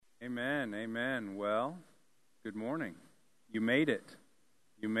Amen, amen. Well, good morning. You made it.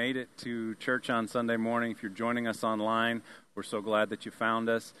 You made it to church on Sunday morning. If you're joining us online, we're so glad that you found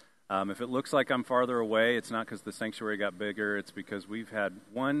us. If it looks like I'm farther away, it's not because the sanctuary got bigger. It's because we've had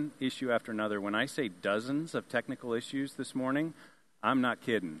one issue after another. When I say dozens of technical issues this morning, I'm not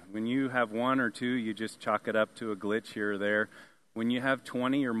kidding. When you have one or two, you just chalk it up to a glitch here or there. When you have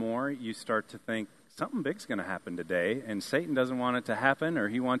 20 or more, you start to think, something big's going to happen today, and Satan doesn't want it to happen, or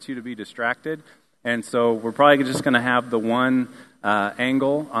he wants you to be distracted. And so we're probably just going to have the one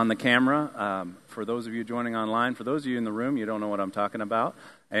angle on the camera. For those of you joining online, for those of you in the room, you don't know what I'm talking about.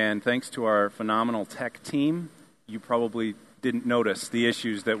 And thanks to our phenomenal tech team, you probably didn't notice the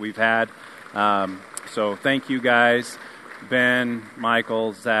issues that we've had. So thank you guys. Ben,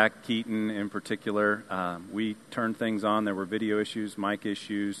 Michael, Zach, Keaton in particular. We turned things on. There were video issues, mic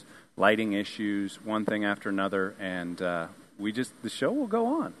issues, lighting issues, one thing after another, and the show will go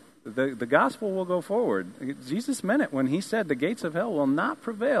on. The gospel will go forward. Jesus meant it when he said, the gates of hell will not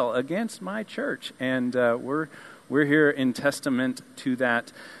prevail against my church, and we're here in testament to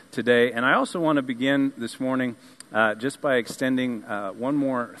that today. And I also want to begin this morning just by extending one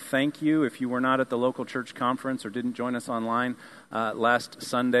more thank you. If you were not at the local church conference or didn't join us online last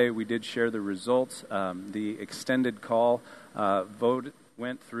Sunday, we did share the results. The extended call vote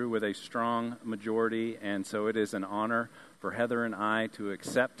went through with a strong majority, and so it is an honor for Heather and I to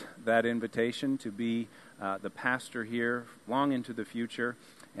accept that invitation to be the pastor here long into the future.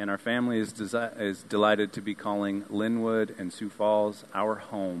 And our family is delighted to be calling Linwood and Sioux Falls our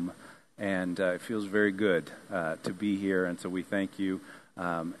home. And it feels very good to be here, and so we thank you.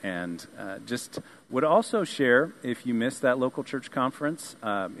 And just would also share, if you missed that local church conference,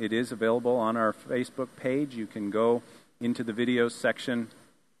 it is available on our Facebook page. You can go into the videos section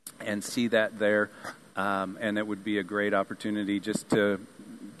and see that there. And it would be a great opportunity just to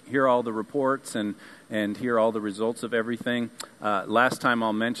hear all the reports and hear all the results of everything. Last time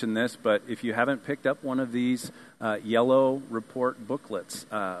I'll mention this, but if you haven't picked up one of these yellow report booklets,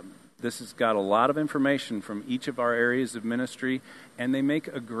 this has got a lot of information from each of our areas of ministry, and they make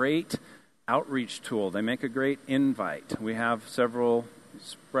a great outreach tool. They make a great invite. We have several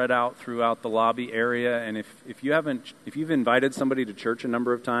spread out throughout the lobby area, and if you've invited somebody to church a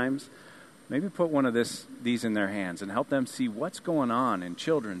number of times, maybe put one of these in their hands and help them see what's going on in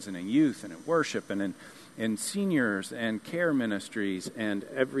children's and in youth and in worship and in seniors and care ministries, and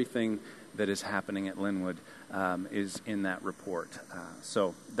everything that is happening at Linwood is in that report.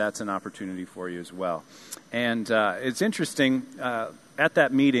 So that's an opportunity for you as well. And it's interesting, at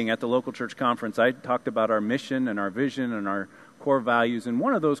that meeting, at the local church conference, I talked about our mission and our vision and our core values. And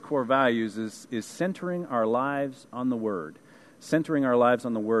one of those core values is centering our lives on the Word. Centering our lives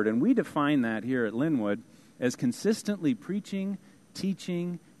on the Word. And we define that here at Linwood as consistently preaching,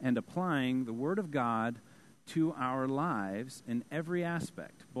 teaching, and applying the Word of God to our lives in every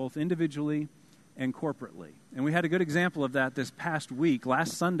aspect, both individually and corporately. And we had a good example of that this past week.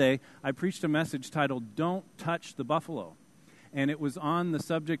 Last Sunday, I preached a message titled, Don't Touch the Buffalo. And it was on the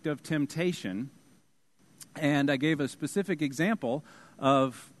subject of temptation. And I gave a specific example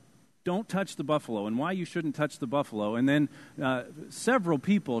of don't touch the buffalo and why you shouldn't touch the buffalo. And then several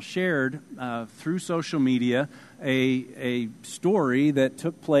people shared through social media a story that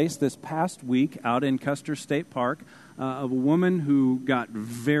took place this past week out in Custer State Park of a woman who got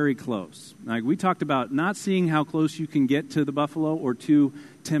very close. Like, we talked about not seeing how close you can get to the buffalo or to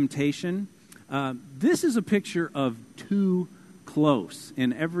temptation. This is a picture of too close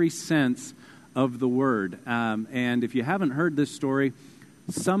in every sense of the word. And if you haven't heard this story,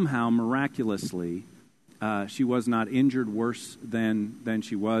 somehow, miraculously, she was not injured worse than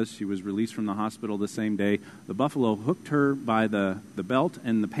she was. She was released from the hospital the same day. The buffalo hooked her by the belt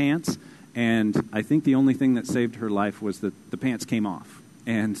and the pants, and I think the only thing that saved her life was that the pants came off.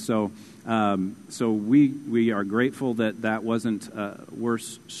 And so we are grateful that wasn't a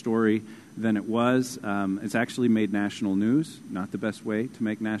worse story than it was. It's actually made national news, not the best way to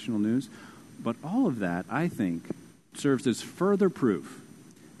make national news. But all of that, I think, serves as further proof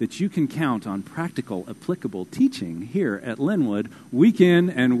that you can count on practical, applicable teaching here at Linwood week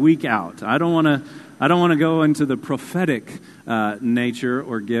in and week out. I don't want to go into the prophetic nature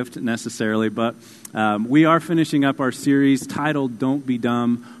or gift necessarily, but we are finishing up our series titled Don't Be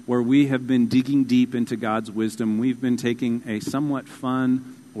Dumb, where we have been digging deep into God's wisdom. We've been taking a somewhat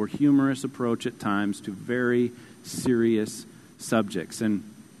fun or humorous approach at times to very serious subjects. And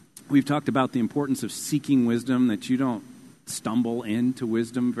we've talked about the importance of seeking wisdom, that you don't stumble into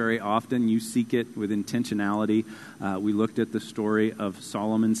wisdom very often. You seek it with intentionality. We looked at the story of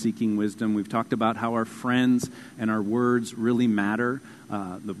Solomon seeking wisdom. We've talked about how our friends and our words really matter.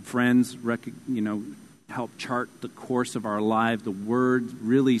 The friends, help chart the course of our life. The words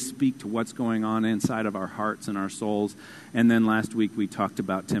really speak to what's going on inside of our hearts and our souls. And then last week we talked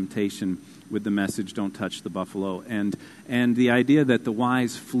about temptation with the message, "Don't touch the buffalo," and the idea that the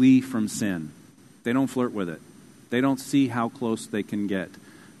wise flee from sin. They don't flirt with it. They don't see how close they can get.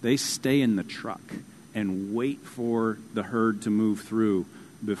 They stay in the truck and wait for the herd to move through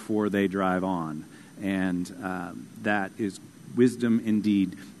before they drive on. And that is wisdom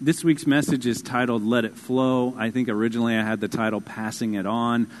indeed. This week's message is titled "Let It Flow." I think originally I had the title "Passing It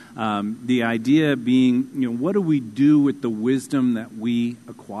On." The idea being, what do we do with the wisdom that we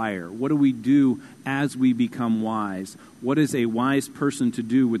acquire? What do we do as we become wise? What is a wise person to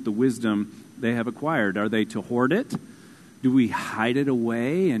do with the wisdom they have acquired? Are they to hoard it? Do we hide it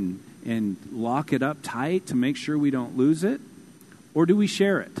away and lock it up tight to make sure we don't lose it? Or do we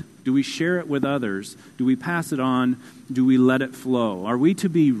share it? Do we share it with others? Do we pass it on? Do we let it flow? Are we to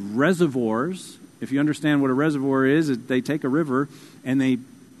be reservoirs? If you understand what a reservoir is, they take a river and they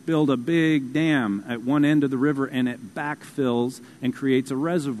build a big dam at one end of the river and it backfills and creates a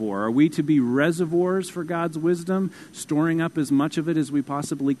reservoir. Are we to be reservoirs for God's wisdom, storing up as much of it as we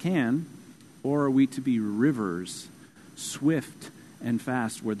possibly can? Or are we to be rivers, swift and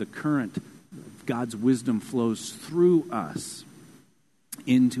fast, where the current of God's wisdom flows through us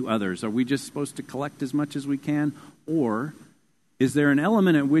into others? Are we just supposed to collect as much as we can? Or is there an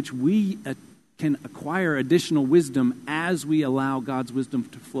element at which we can acquire additional wisdom as we allow God's wisdom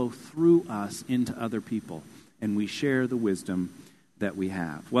to flow through us into other people, and we share the wisdom that we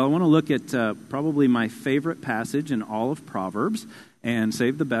have? Well, I want to look at probably my favorite passage in all of Proverbs, and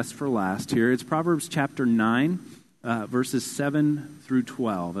save the best for last here. It's Proverbs chapter 9, verses 7 through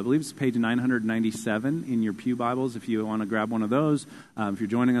 12. I believe it's page 997 in your pew Bibles if you want to grab one of those. If you're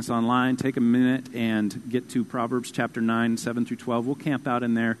joining us online, take a minute and get to Proverbs chapter 9, 7 through 12. We'll camp out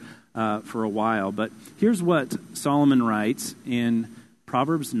in there for a while. But here's what Solomon writes in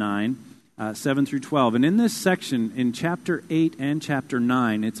Proverbs 9, 7 through 12. And in this section, in chapter 8 and chapter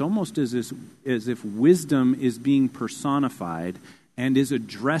 9, it's almost as if wisdom is being personified and is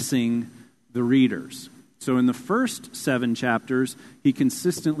addressing the readers. So in the first 7 chapters, he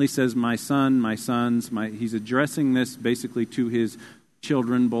consistently says, "My son, my sons." He's addressing this basically to his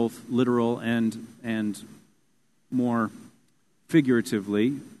children, both literal and more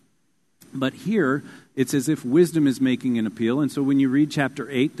figuratively. But here, it's as if wisdom is making an appeal. And so when you read chapter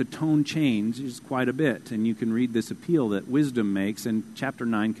 8, the tone changes quite a bit. And you can read this appeal that wisdom makes, and chapter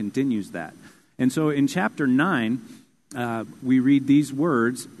 9 continues that. And so in chapter 9, we read these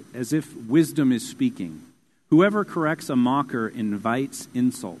words as if wisdom is speaking. "Whoever corrects a mocker invites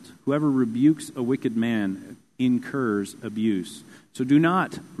insult. Whoever rebukes a wicked man incurs abuse. So do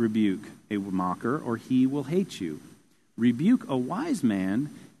not rebuke a mocker, or he will hate you. Rebuke a wise man,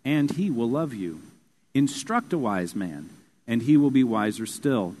 and he will love you. Instruct a wise man, and he will be wiser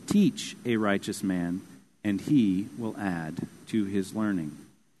still. Teach a righteous man, and he will add to his learning.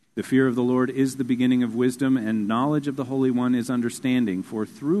 The fear of the Lord is the beginning of wisdom, and knowledge of the Holy One is understanding. For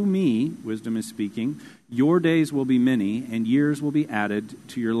through me," wisdom is speaking, "your days will be many, and years will be added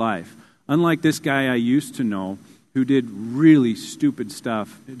to your life." Unlike this guy I used to know, who did really stupid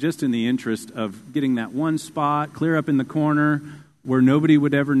stuff, just in the interest of getting that one spot clear up in the corner where nobody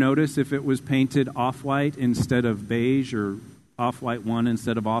would ever notice if it was painted off-white instead of beige, or off-white 1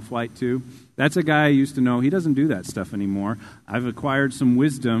 instead of off-white 2. That's a guy I used to know. He doesn't do that stuff anymore. I've acquired some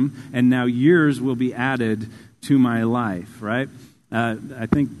wisdom, and now years will be added to my life, right? I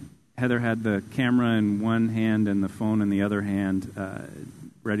think Heather had the camera in one hand and the phone in the other hand,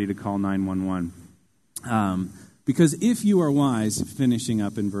 ready to call 911. Because if you are wise, finishing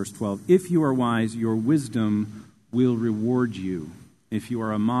up in verse 12, if you are wise, your wisdom will reward you. If you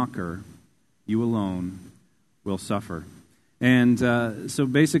are a mocker, you alone will suffer. And so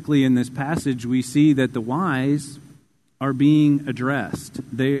basically in this passage, we see that the wise are being addressed.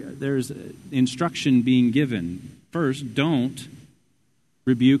 There's instruction being given. First, don't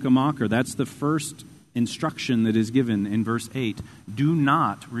rebuke a mocker. That's the first instruction that is given in verse 8. Do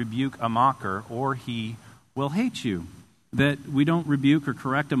not rebuke a mocker, or he will hate you. That we don't rebuke or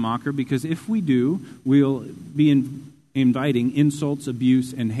correct a mocker, because if we do, we'll be inviting insults,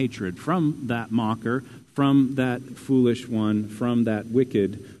 abuse, and hatred from that mocker, from that foolish one, from that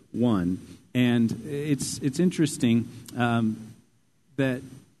wicked one. And it's interesting that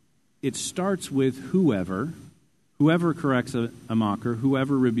it starts with whoever corrects a mocker,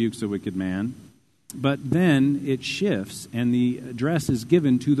 whoever rebukes a wicked man. But then it shifts, and the address is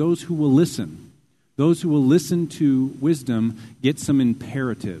given to those who will listen. Those who will listen to wisdom get some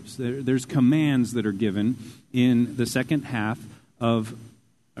imperatives. There's commands that are given in the second half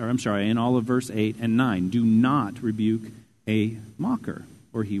in all of verse 8 and 9. Do not rebuke a mocker,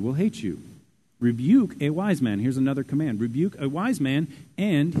 or he will hate you. Rebuke a wise man. Here's another command. Rebuke a wise man,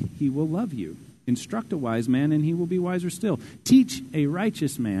 and he will love you. Instruct a wise man, and he will be wiser still. Teach a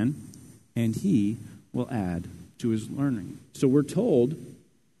righteous man, and he will add to his learning. So we're told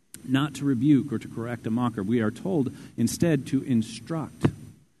not to rebuke or to correct a mocker. We are told instead to instruct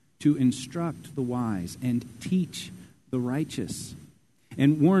the wise and teach the righteous.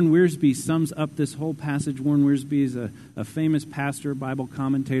 And Warren Wiersbe sums up this whole passage. Warren Wiersbe is a famous pastor, Bible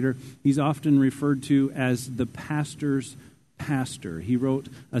commentator. He's often referred to as the pastor's pastor. He wrote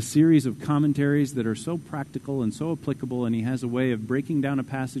a series of commentaries that are so practical and so applicable, and he has a way of breaking down a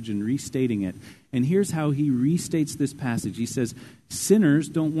passage and restating it. And here's how he restates this passage. He says, sinners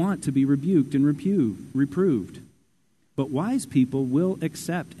don't want to be rebuked and reproved, but wise people will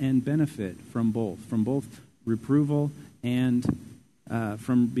accept and benefit from both reproval and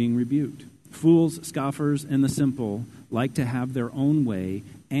from being rebuked. Fools, scoffers, and the simple like to have their own way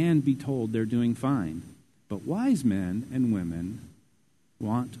and be told they're doing fine. But wise men and women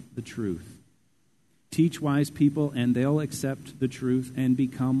want the truth. Teach wise people, and they'll accept the truth and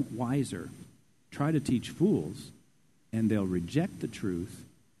become wiser. Try to teach fools, and they'll reject the truth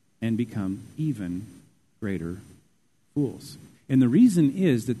and become even greater fools. And the reason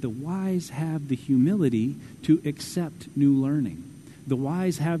is that the wise have the humility to accept new learning. The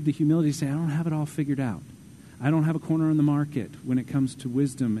wise have the humility to say, I don't have it all figured out. I don't have a corner in the market when it comes to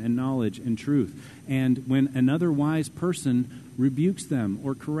wisdom and knowledge and truth. And when another wise person rebukes them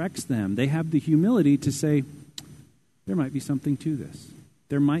or corrects them, they have the humility to say, there might be something to this.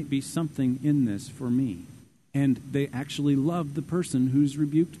 There might be something in this for me. And they actually love the person who's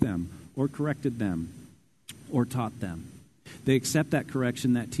rebuked them or corrected them or taught them. They accept that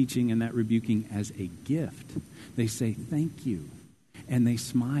correction, that teaching, and that rebuking as a gift. They say, thank you. And they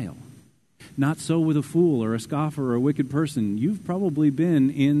smile. Not so with a fool or a scoffer or a wicked person. You've probably been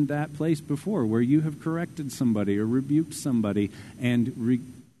in that place before where you have corrected somebody or rebuked somebody, and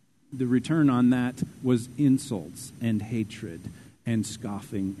the return on that was insults and hatred and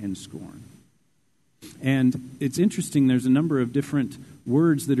scoffing and scorn. And it's interesting, there's a number of different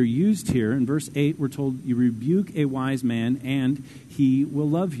words that are used here. In verse 8, we're told, you rebuke a wise man and he will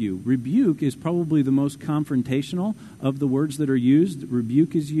love you. Rebuke is probably the most confrontational of the words that are used.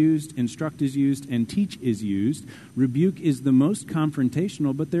 Rebuke is used, instruct is used, and teach is used. Rebuke is the most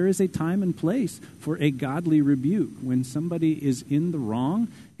confrontational, but there is a time and place for a godly rebuke. When somebody is in the wrong,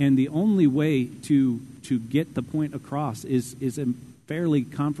 and the only way to get the point across is a fairly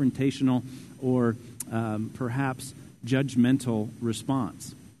confrontational or perhaps judgmental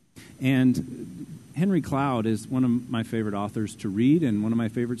response. And Henry Cloud is one of my favorite authors to read and one of my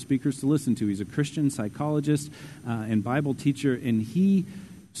favorite speakers to listen to. He's a Christian psychologist and Bible teacher, and he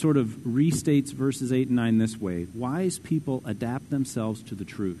sort of restates verses 8 and 9 this way. Wise people adapt themselves to the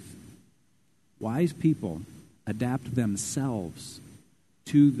truth. Wise people adapt themselves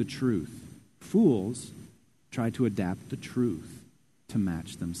to the truth. Fools try to adapt the truth to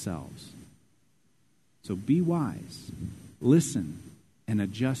match themselves. So be wise, listen, and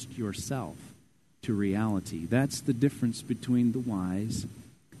adjust yourself to reality. That's the difference between the wise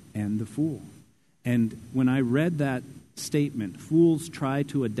and the fool. And when I read that statement, fools try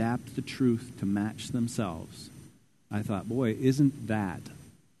to adapt the truth to match themselves, I thought, boy, isn't that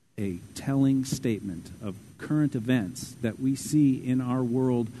a telling statement of current events that we see in our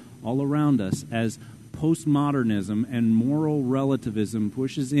world all around us as postmodernism and moral relativism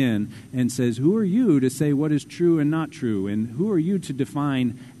pushes in and says, who are you to say what is true and not true? And who are you to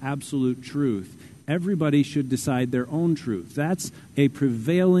define absolute truth? Everybody should decide their own truth. That's a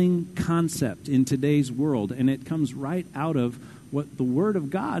prevailing concept in today's world, and it comes right out of what the Word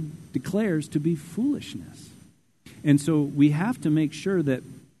of God declares to be foolishness. And so we have to make sure that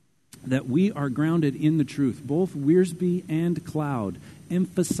we are grounded in the truth. Both Wiersbe and Cloud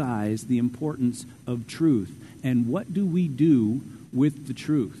emphasize the importance of truth. And what do we do with the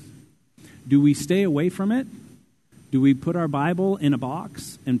truth? Do we stay away from it? Do we put our Bible in a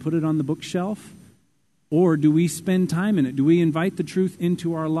box and put it on the bookshelf? Or do we spend time in it? Do we invite the truth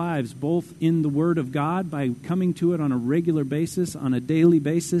into our lives, both in the Word of God by coming to it on a regular basis, on a daily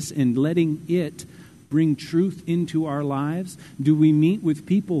basis, and letting it bring truth into our lives? Do we meet with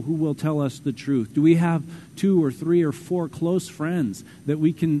people who will tell us the truth? Do we have 2 or 3 or 4 close friends that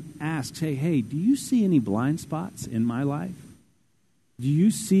we can ask, say, hey, do you see any blind spots in my life? Do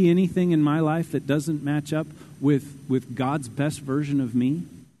you see anything in my life that doesn't match up with God's best version of me?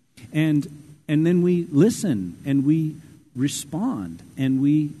 And then we listen and we respond and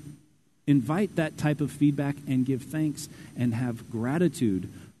we invite that type of feedback and give thanks and have gratitude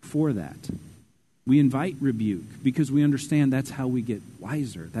for that. We invite rebuke because we understand that's how we get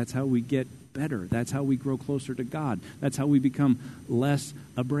wiser. That's how we get better. That's how we grow closer to God. That's how we become less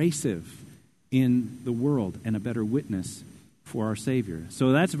abrasive in the world and a better witness for our Savior.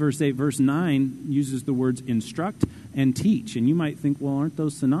 So that's verse 8. Verse 9 uses the words instruct and teach. And you might think, well, aren't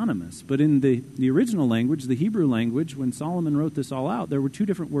those synonymous? But in the original language, the Hebrew language, when Solomon wrote this all out, there were two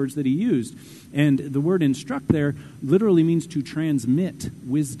different words that he used. And the word instruct there literally means to transmit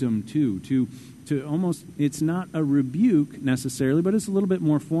wisdom to almost, it's not a rebuke necessarily, but it's a little bit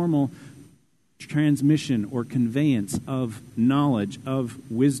more formal transmission or conveyance of knowledge, of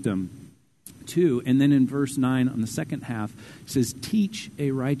wisdom to. And then in verse 9 on the second half, it says, teach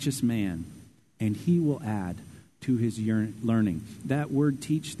a righteous man, and he will add to his learning. That word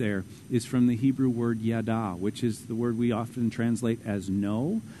teach there is from the Hebrew word yada, which is the word we often translate as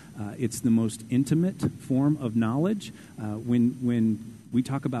know. It's the most intimate form of knowledge. When we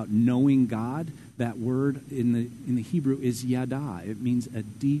talk about knowing God, that word in the Hebrew is yada. It means a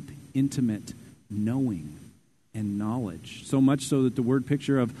deep, intimate knowing and knowledge. So much so that the word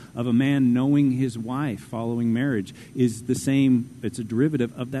picture of a man knowing his wife following marriage is the same, it's a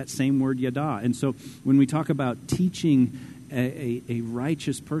derivative of that same word yada. And so when we talk about teaching a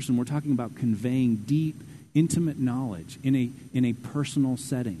righteous person, we're talking about conveying deep, intimate knowledge in a personal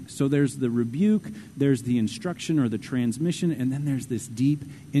setting. So there's the rebuke, there's the instruction or the transmission, and then there's this deep,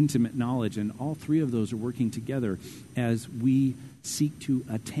 intimate knowledge. And all three of those are working together as we seek to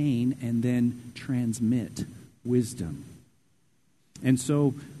attain and then transmit wisdom. And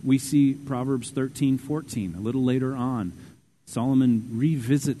so we see Proverbs 13:14. A little later on, Solomon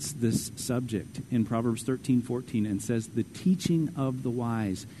revisits this subject in Proverbs 13:14 and says, the teaching of the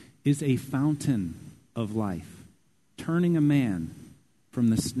wise is a fountain of life, turning a man from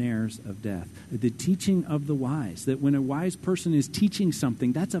the snares of death. The teaching of the wise, that when a wise person is teaching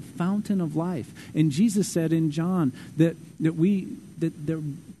something, that's a fountain of life. And Jesus said in John that the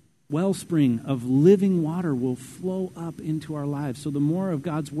wellspring of living water will flow up into our lives. So the more of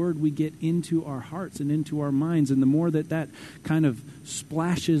God's word we get into our hearts and into our minds, and the more that kind of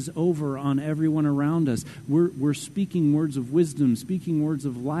splashes over on everyone around us, we're speaking words of wisdom, speaking words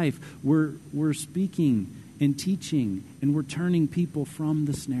of life. We're speaking and teaching, and we're turning people from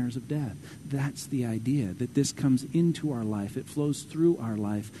the snares of death. That's the idea, that this comes into our life. It flows through our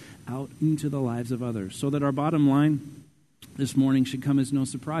life out into the lives of others. So that our bottom line this morning should come as no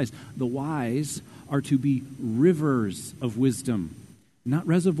surprise. The wise are to be rivers of wisdom, not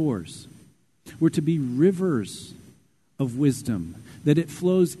reservoirs. We're to be rivers of wisdom, that it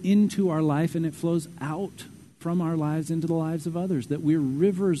flows into our life and it flows out from our lives into the lives of others, that we're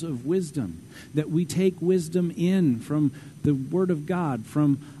rivers of wisdom, that we take wisdom in from the Word of God,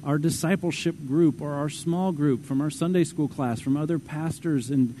 from our discipleship group or our small group, from our Sunday school class, from other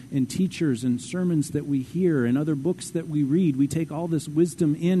pastors and teachers and sermons that we hear and other books that we read. We take all this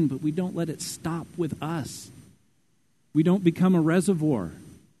wisdom in, but we don't let it stop with us. We don't become a reservoir.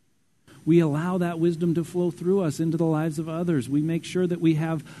 We allow that wisdom to flow through us into the lives of others. We make sure that we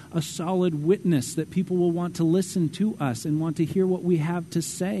have a solid witness, that people will want to listen to us and want to hear what we have to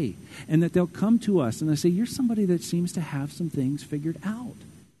say, and that they'll come to us and they'll say, you're somebody that seems to have some things figured out.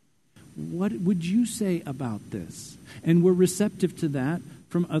 What would you say about this? And we're receptive to that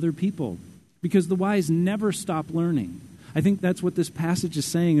from other people, because the wise never stop learning. I think that's what this passage is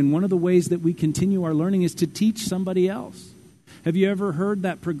saying, and one of the ways that we continue our learning is to teach somebody else. Have you ever heard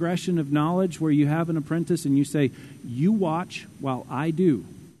that progression of knowledge where you have an apprentice and you say, you watch while I do,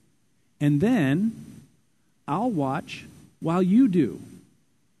 and then I'll watch while you do,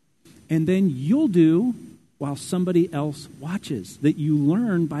 and then you'll do while somebody else watches? That you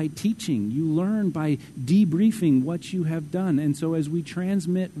learn by teaching. You learn by debriefing what you have done. And so as we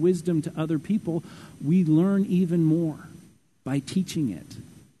transmit wisdom to other people, we learn even more by teaching it.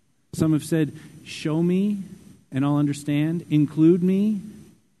 Some have said, show me and I'll understand. Include me,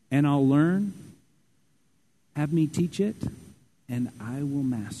 and I'll learn. Have me teach it, and I will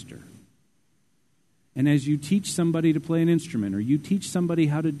master. And as you teach somebody to play an instrument, or you teach somebody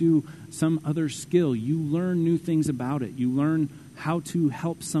how to do some other skill, you learn new things about it. You learn how to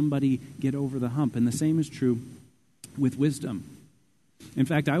help somebody get over the hump. And the same is true with wisdom. In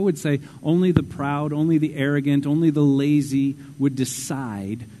fact, I would say only the proud, only the arrogant, only the lazy would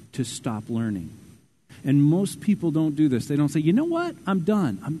decide to stop learning. And most people don't do this. They don't say, you know what? I'm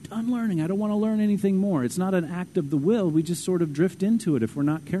done. I'm done learning. I don't want to learn anything more. It's not an act of the will. We just sort of drift into it if we're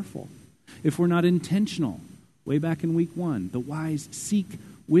not careful, if we're not intentional. Way back in week 1, the wise seek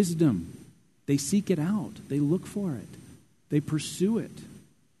wisdom. They seek it out. They look for it. They pursue it.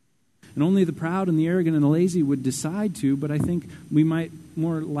 And only the proud and the arrogant and the lazy would decide to, but I think we might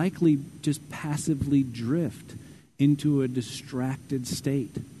more likely just passively drift into a distracted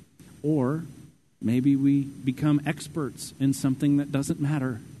state. Or maybe we become experts in something that doesn't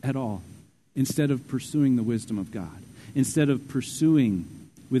matter at all, instead of pursuing the wisdom of God, instead of pursuing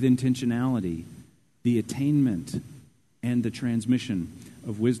with intentionality the attainment and the transmission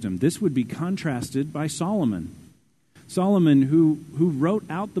of wisdom. This would be contrasted by Solomon. Solomon, who wrote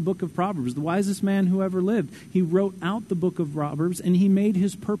out the book of Proverbs, the wisest man who ever lived. He wrote out the book of Proverbs, and he made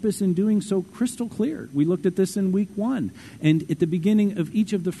his purpose in doing so crystal clear. We looked at this in week 1. And at the beginning of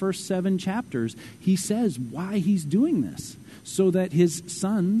each of the first 7 chapters, he says why he's doing this. So that his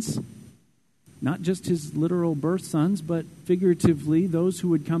sons, not just his literal birth sons, but figuratively, those who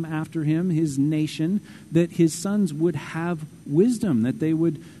would come after him, his nation, that his sons would have wisdom, that they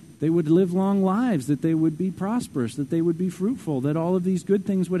would live long lives, that they would be prosperous, that they would be fruitful, that all of these good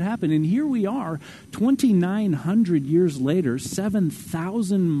things would happen. And here we are, 2,900 years later,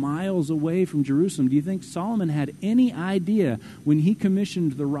 7,000 miles away from Jerusalem. Do you think Solomon had any idea when he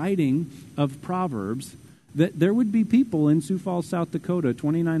commissioned the writing of Proverbs that there would be people in Sioux Falls, South Dakota,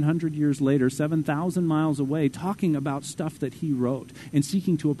 2,900 years later, 7,000 miles away, talking about stuff that he wrote and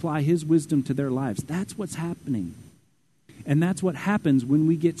seeking to apply his wisdom to their lives? That's what's happening. And that's what happens when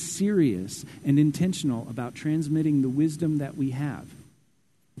we get serious and intentional about transmitting the wisdom that we have.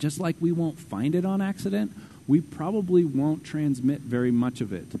 Just like we won't find it on accident, we probably won't transmit very much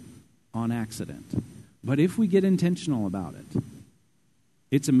of it on accident. But if we get intentional about it,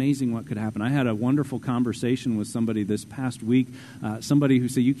 it's amazing what could happen. I had a wonderful conversation with somebody this past week, somebody who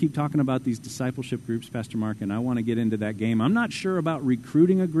said, you keep talking about these discipleship groups, Pastor Mark, and I want to get into that game. I'm not sure about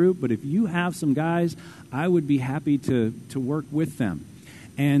recruiting a group, but if you have some guys, I would be happy to work with them.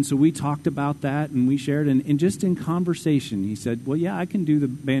 And so we talked about that, and we shared, and just in conversation, he said, well, yeah, I can do the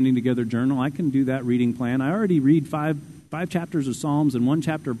Banding Together journal. I can do that reading plan. I already read five chapters of Psalms and 1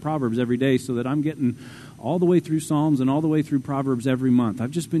 chapter of Proverbs every day so that I'm getting all the way through Psalms and all the way through Proverbs every month.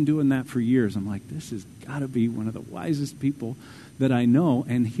 I've just been doing that for years. I'm like, this has got to be one of the wisest people that I know,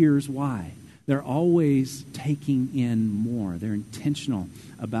 and here's why. They're always taking in more. They're intentional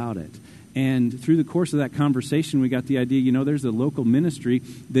about it. And through the course of that conversation, we got the idea, there's a local ministry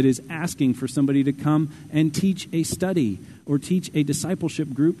that is asking for somebody to come and teach a study or teach a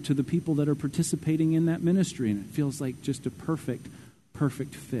discipleship group to the people that are participating in that ministry. And it feels like just a perfect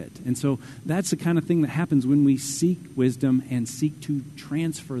fit. And so that's the kind of thing that happens when we seek wisdom and seek to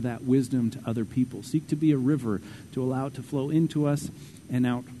transfer that wisdom to other people, seek to be a river to allow it to flow into us and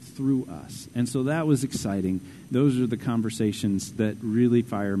out through us. And so that was exciting. Those are the conversations that really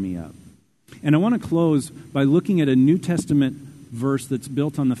fire me up. And I want to close by looking at a New Testament verse that's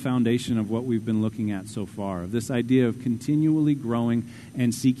built on the foundation of what we've been looking at so far, of this idea of continually growing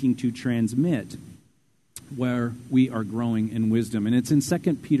and seeking to transmit where we are growing in wisdom. And it's in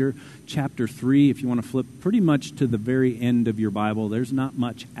 2 Peter chapter 3, if you want to flip pretty much to the very end of your Bible. There's not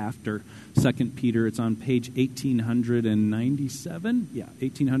much after 2 Peter. It's on page 1897. Yeah,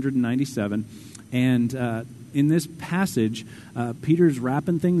 1897. And in this passage, Peter's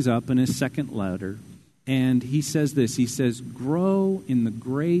wrapping things up in his second letter. And he says this. He says, grow in the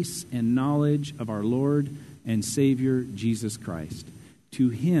grace and knowledge of our Lord and Savior, Jesus Christ. To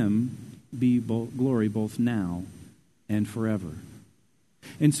him be glory both now and forever.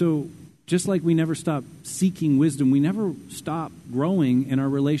 And so, just like we never stop seeking wisdom, we never stop growing in our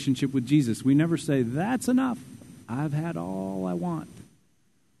relationship with Jesus. We never say, that's enough. I've had all I want.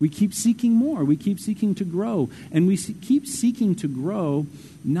 We keep seeking more. We keep seeking to grow. And we keep seeking to grow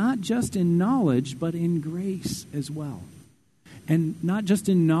not just in knowledge, but in grace as well. And not just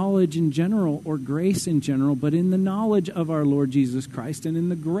in knowledge in general or grace in general, but in the knowledge of our Lord Jesus Christ and in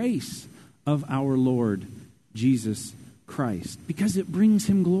the grace of our Lord Jesus Christ. Because it brings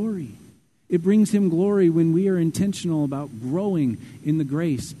him glory. It brings him glory when we are intentional about growing in the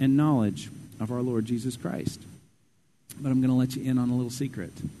grace and knowledge of our Lord Jesus Christ. But I'm going to let you in on a little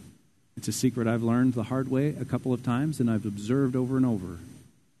secret. It's a secret I've learned the hard way a couple of times and I've observed over and over.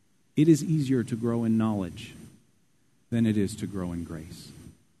 It is easier to grow in knowledge than it is to grow in grace.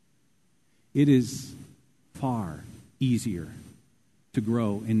 It is far easier to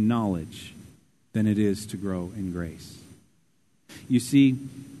grow in knowledge than it is to grow in grace. You see,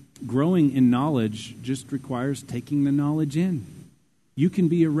 growing in knowledge just requires taking the knowledge in. You can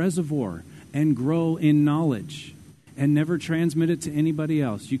be a reservoir and grow in knowledge and never transmit it to anybody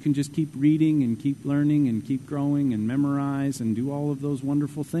else. You can just keep reading and keep learning and keep growing and memorize and do all of those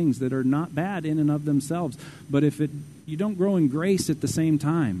wonderful things that are not bad in and of themselves. But if you don't grow in grace at the same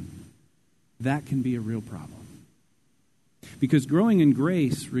time, that can be a real problem. Because growing in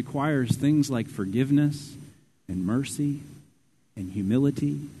grace requires things like forgiveness and mercy and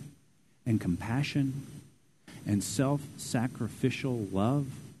humility and compassion and self-sacrificial love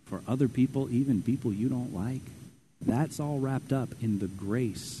for other people, even people you don't like. That's all wrapped up in the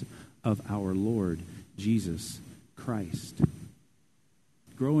grace of our Lord Jesus Christ.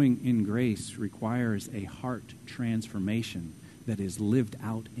 Growing in grace requires a heart transformation that is lived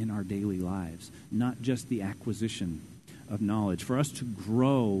out in our daily lives, not just the acquisition of knowledge. For us to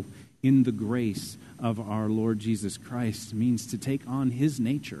grow in the grace of our Lord Jesus Christ means to take on his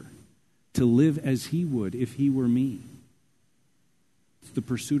nature, to live as he would if he were me. It's the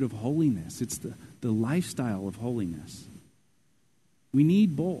pursuit of holiness. It's the lifestyle of holiness. We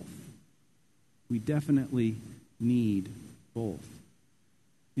need both. We definitely need both.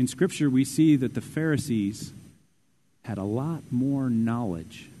 In Scripture, we see that the Pharisees had a lot more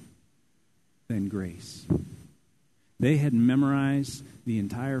knowledge than grace. They had memorized the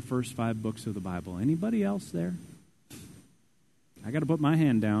entire first 5 books of the Bible. Anybody else there? I got to put my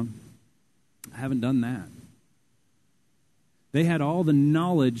hand down. I haven't done that. They had all the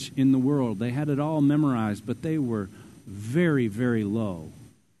knowledge in the world. They had it all memorized, but they were very, very low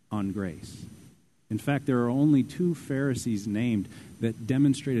on grace. In fact, there are only 2 Pharisees named that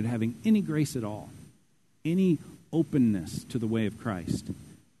demonstrated having any grace at all, any openness to the way of Christ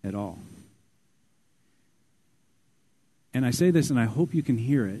at all. And I say this, and I hope you can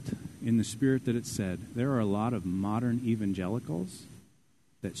hear it in the spirit that it's said. There are a lot of modern evangelicals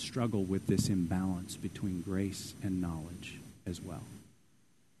that struggle with this imbalance between grace and knowledge as well.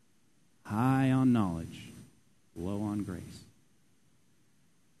 High on knowledge, low on grace.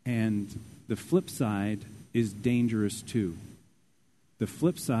 And the flip side is dangerous too. The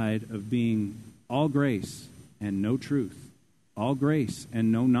flip side of being all grace and no truth, all grace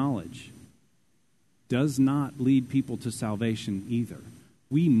and no knowledge, does not lead people to salvation either.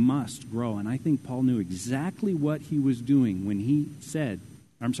 We must grow. And I think Paul knew exactly what he was doing when he said,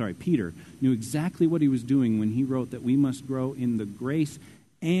 Peter knew exactly what he was doing when he wrote that we must grow in the grace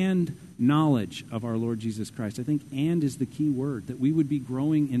and knowledge of our Lord Jesus Christ. I think "and" is the key word, that we would be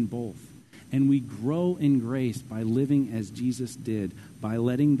growing in both. And we grow in grace by living as Jesus did, by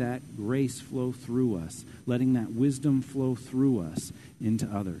letting that grace flow through us, letting that wisdom flow through us into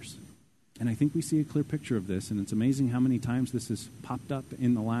others. And I think we see a clear picture of this, and it's amazing how many times this has popped up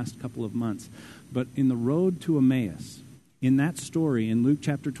in the last couple of months. But in the road to Emmaus, in that story in Luke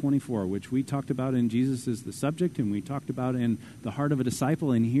chapter 24, which we talked about in Jesus is the subject, and we talked about in the heart of a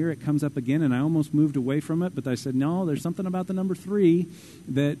disciple, and here it comes up again, and I almost moved away from it, but I said, no, there's something about the number 3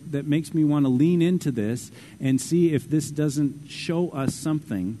 that makes me want to lean into this and see if this doesn't show us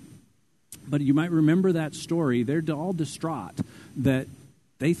something. But you might remember that story. They're all distraught that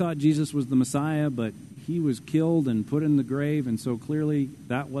they thought Jesus was the Messiah, but he was killed and put in the grave, and so clearly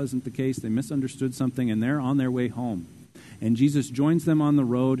that wasn't the case. They misunderstood something, and they're on their way home. And Jesus joins them on the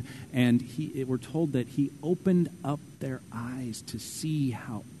road, and we're told that he opened up their eyes to see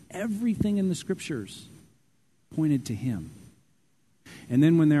how everything in the Scriptures pointed to him. And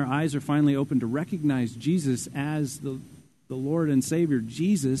then when their eyes are finally opened to recognize Jesus as the Lord and Savior,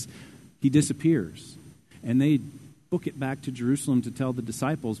 Jesus, he disappears. And they book it back to Jerusalem to tell the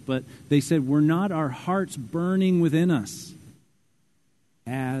disciples, but they said, were not our hearts burning within us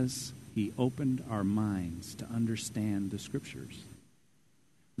as he opened our minds to understand the Scriptures?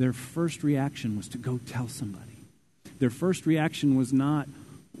 Their first reaction was to go tell somebody. Their first reaction was not,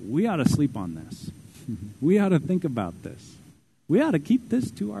 we ought to sleep on this. We ought to think about this. We ought to keep this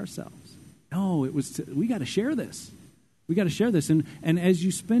to ourselves. No, it was, we got to share this. We got to share this. And as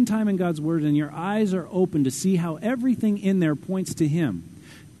you spend time in God's Word and your eyes are open to see how everything in there points to him,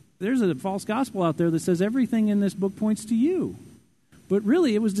 there's a false gospel out there that says everything in this book points to you. But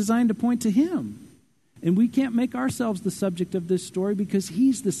really, it was designed to point to him. And we can't make ourselves the subject of this story because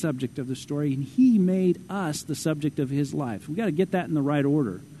he's the subject of the story, and he made us the subject of his life. We got to get that in the right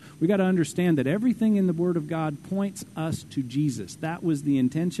order. We got to understand that everything in the Word of God points us to Jesus. That was the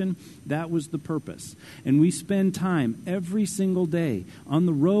intention. That was the purpose. And we spend time every single day on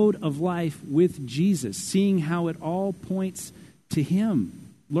the road of life with Jesus, seeing how it all points to him,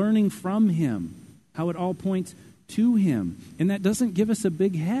 learning from him, how it all points to him. And that doesn't give us a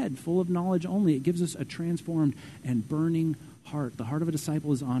big head full of knowledge only. It gives us a transformed and burning heart. The heart of a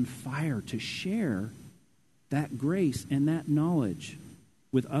disciple is on fire to share that grace and that knowledge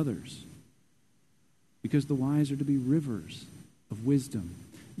with others. because the wise are to be rivers of wisdom,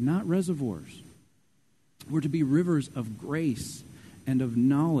 not reservoirs. We're to be rivers of grace and of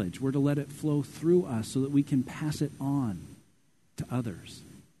knowledge. We're to let it flow through us so that we can pass it on to others.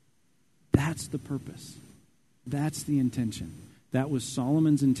 That's the purpose. That's the intention. That was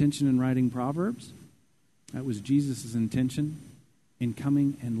Solomon's intention in writing Proverbs. That was Jesus' intention in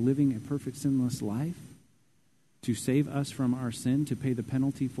coming and living a perfect sinless life, to save us from our sin, to pay the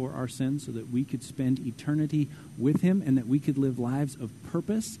penalty for our sin so that we could spend eternity with him and that we could live lives of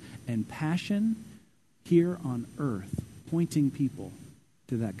purpose and passion here on earth, pointing people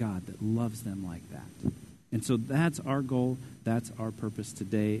to that God that loves them like that. And so that's our goal. That's our purpose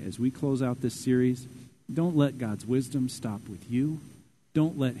today. As we close out this series, don't let God's wisdom stop with you.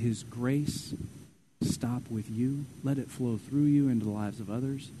 Don't let his grace stop with you. Let it flow through you into the lives of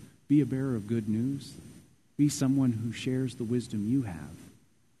others. Be a bearer of good news. Be someone who shares the wisdom you have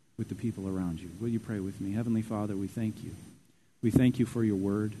with the people around you. Will you pray with me? Heavenly Father, we thank you. We thank you for your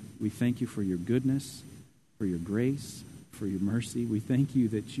word. We thank you for your goodness, for your grace, for your mercy. We thank you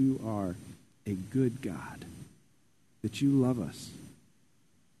that you are a good God, that you love us,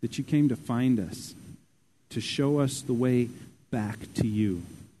 that you came to find us, to show us the way back to you.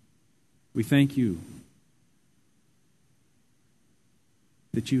 We thank you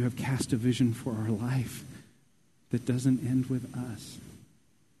that you have cast a vision for our life that doesn't end with us,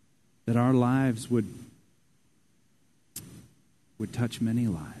 that our lives would touch many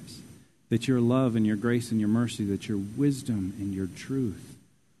lives, that your love and your grace and your mercy, that your wisdom and your truth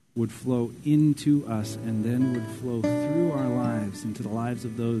would flow into us and then would flow through our lives into the lives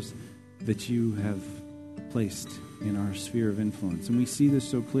of those that you have placed in our sphere of influence. And we see this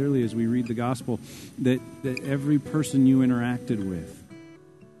so clearly as we read the gospel, that every person you interacted with,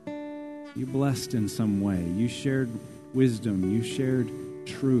 you blessed in some way. You shared wisdom. You shared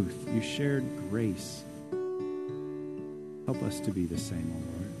truth. You shared grace. Help us to be the same, O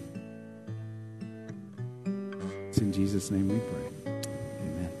Lord. It's in Jesus' name we pray.